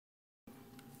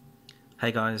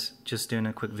Hey guys, just doing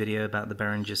a quick video about the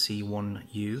Behringer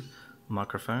C-1U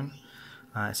microphone.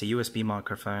 It's a USB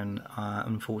microphone.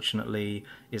 Unfortunately,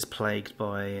 it's plagued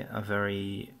by a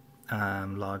very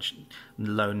large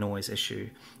low noise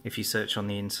issue. If you search on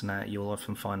the internet, you'll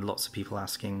often find lots of people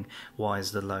asking why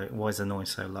is the noise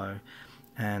so low,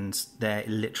 and there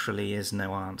literally is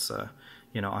no answer.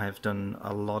 You know, I have done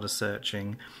a lot of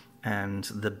searching, and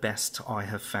the best I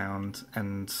have found,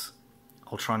 and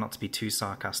I'll try not to be too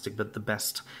sarcastic, but the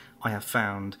best I have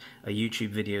found are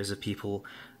YouTube videos of people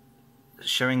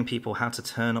showing people how to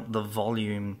turn up the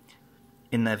volume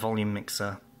in their volume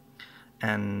mixer,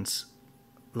 and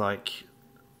like,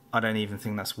 I don't even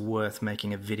think that's worth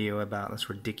making a video about. That's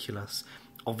ridiculous.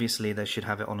 Obviously they should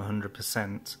have it on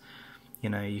 100%. You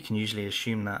know, you can usually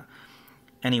assume that.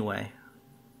 Anyway,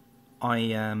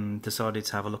 I decided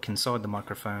to have a look inside the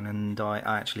microphone, and I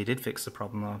actually did fix the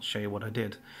problem. I'll show you what I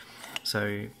did.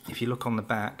 So if you look on the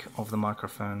back of the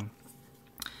microphone,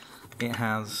 it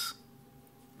has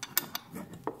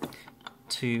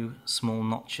two small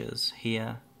notches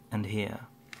here and here.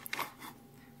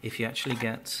 If you actually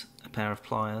get a pair of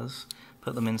pliers,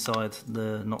 put them inside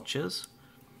the notches,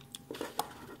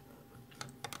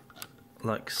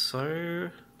 like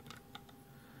so,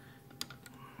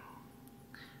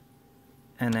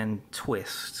 and then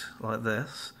twist like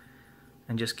this,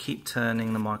 and just keep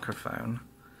turning the microphone.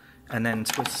 And then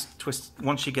twist.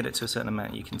 Once you get it to a certain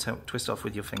amount, you can twist off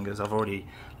with your fingers. I've already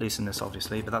loosened this,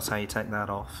 obviously, but that's how you take that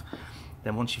off.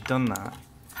 Then once you've done that,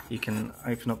 you can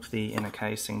open up the inner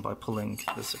casing by pulling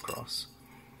this across.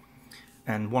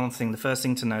 And the first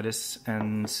thing to notice,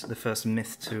 and the first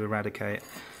myth to eradicate,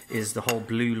 is the whole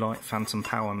blue light phantom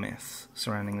power myth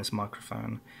surrounding this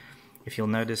microphone. If you'll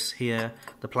notice here,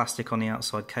 the plastic on the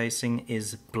outside casing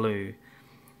is blue.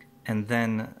 And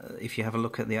then if you have a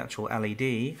look at the actual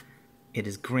LED, it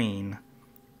is green.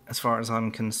 As far as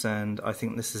I'm concerned, I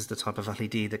think this is the type of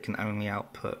LED that can only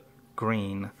output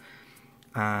green,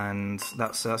 and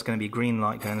that's going to be green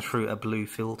light going through a blue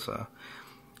filter,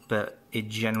 but it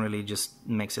generally just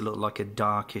makes it look like a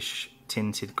darkish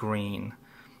tinted green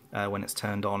when it's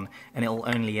turned on, and it'll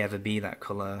only ever be that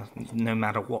color no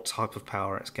matter what type of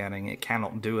power it's getting. It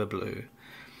cannot do a blue,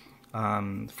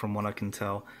 from what I can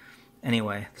tell.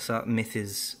 Anyway, so that myth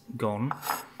is gone.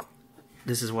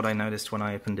 This is what I noticed when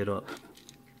I opened it up.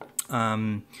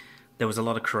 There was a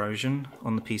lot of corrosion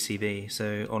on the PCB.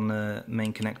 So on the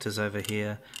main connectors over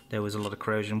here, there was a lot of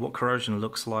corrosion. What corrosion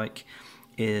looks like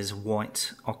is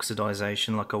white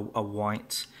oxidization, like a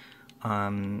white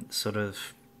sort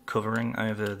of covering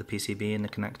over the PCB and the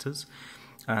connectors.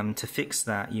 To fix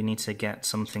that, you need to get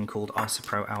something called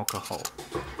isopropyl alcohol.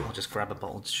 I'll just grab a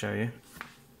bottle to show you.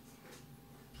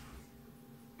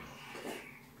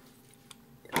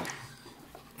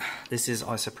 This is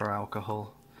isopropyl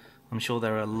alcohol. I'm sure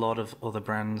there are a lot of other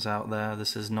brands out there.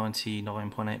 This is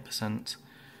 99.8%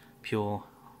 pure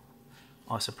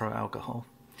isopropyl alcohol.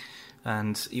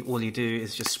 And all you do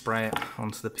is just spray it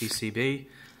onto the PCB,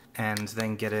 and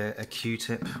then get a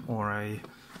Q-tip or a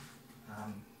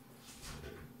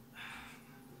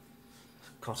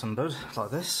cotton bud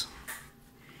like this,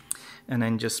 and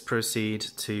then just proceed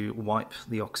to wipe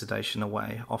the oxidation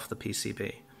away off the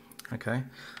PCB. Okay,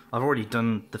 I've already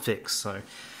done the fix, so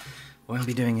I won't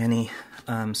be doing any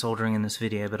soldering in this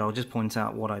video, but I'll just point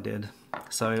out what I did.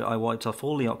 So I wiped off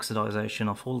all the oxidization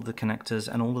off all of the connectors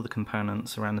and all of the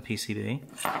components around the PCB,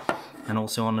 and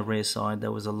also on the rear side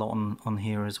there was a lot on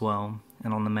here as well,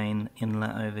 and on the main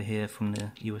inlet over here from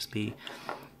the USB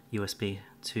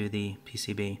to the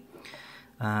PCB.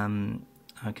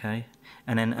 Okay,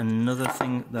 and then another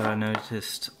thing that I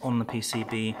noticed on the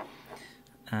PCB,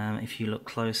 if you look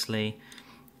closely,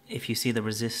 if you see the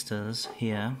resistors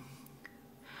here,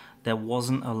 there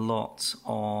wasn't a lot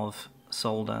of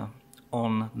solder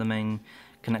on the main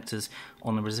connectors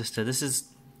on the resistor. This is,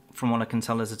 from what I can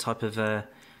tell, is a type of a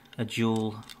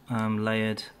dual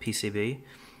layered PCB,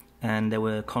 and there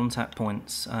were contact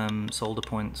points, solder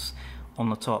points on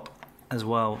the top as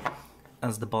well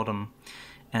as the bottom,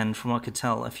 and from what I could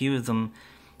tell, a few of them,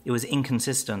 it was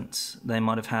inconsistent. They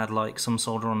might have had like some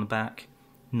solder on the back,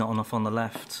 not enough on the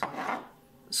left,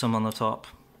 some on the top,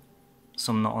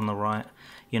 some not on the right.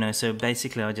 You know, so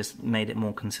basically I just made it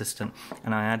more consistent,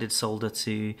 and I added solder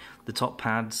to the top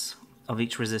pads of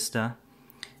each resistor,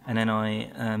 and then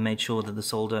I made sure that the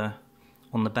solder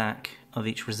on the back of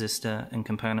each resistor and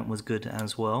component was good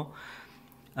as well.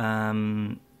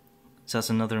 So that's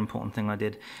another important thing I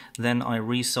did. Then I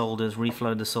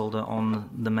reflowed the solder on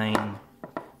the main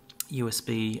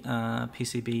USB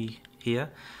PCB here.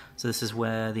 So this is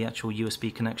where the actual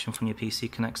USB connection from your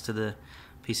PC connects to the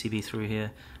PCB through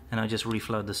here, and I just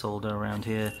reflowed the solder around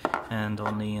here and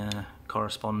on the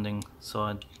corresponding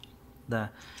side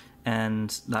there, and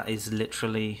that is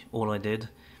literally all I did,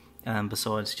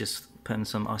 besides just putting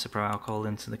some isopropyl alcohol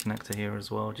into the connector here as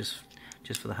well, just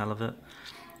for the hell of it.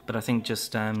 But I think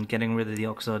just getting rid of the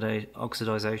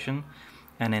oxidization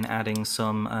and then adding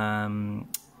some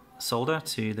solder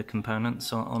to the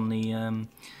components on the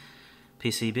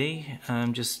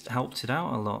PCB just helped it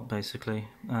out a lot, basically.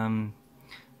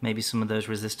 Maybe some of those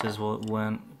resistors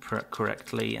weren't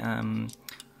correctly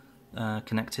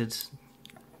connected,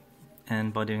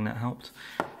 and by doing that helped.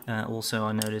 Also,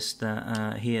 I noticed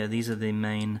that here, these are the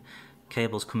main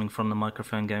cables coming from the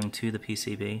microphone going to the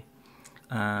PCB.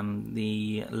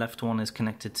 The left one is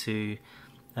connected to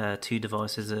two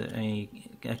devices, a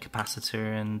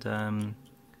capacitor and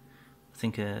I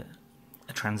think a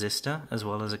transistor as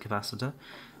well as a capacitor.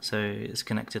 So it's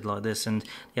connected like this, and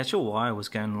the actual wire was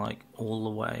going like all the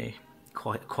way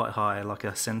quite high, like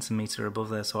a centimeter above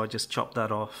there. So I just chopped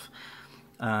that off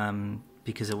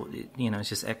because it's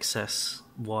just excess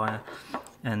wire,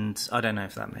 and I don't know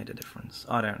if that made a difference.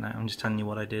 I don't know. I'm just telling you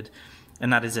what I did,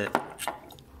 and that is it.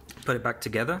 Put it back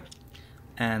together,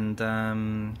 and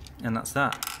that's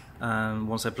that.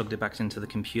 Once I plugged it back into the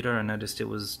computer, I noticed it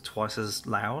was twice as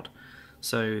loud.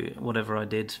 So whatever I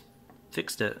did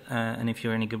fixed it, and if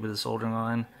you're any good with a soldering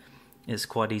iron, it's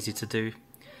quite easy to do.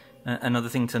 Another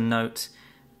thing to note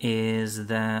is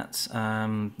that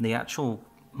the actual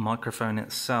microphone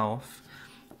itself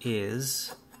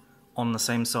is on the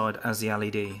same side as the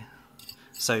LED.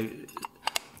 So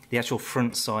the actual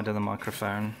front side of the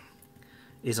microphone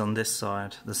is on this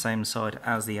side, the same side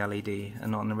as the LED,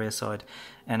 and not on the rear side.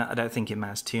 And I don't think it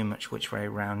matters too much which way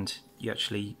around you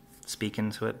actually speak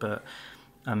into it, but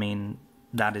I mean,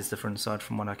 that is the front side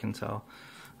from what I can tell,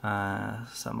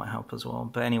 so that might help as well.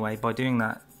 But anyway, by doing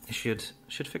that, it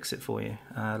should fix it for you.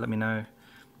 Let me know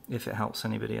if it helps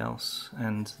anybody else,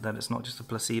 and that it's not just a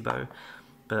placebo.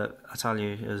 But I tell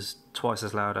you, it was twice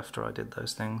as loud after I did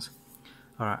those things.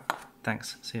 Alright,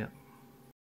 thanks, see ya.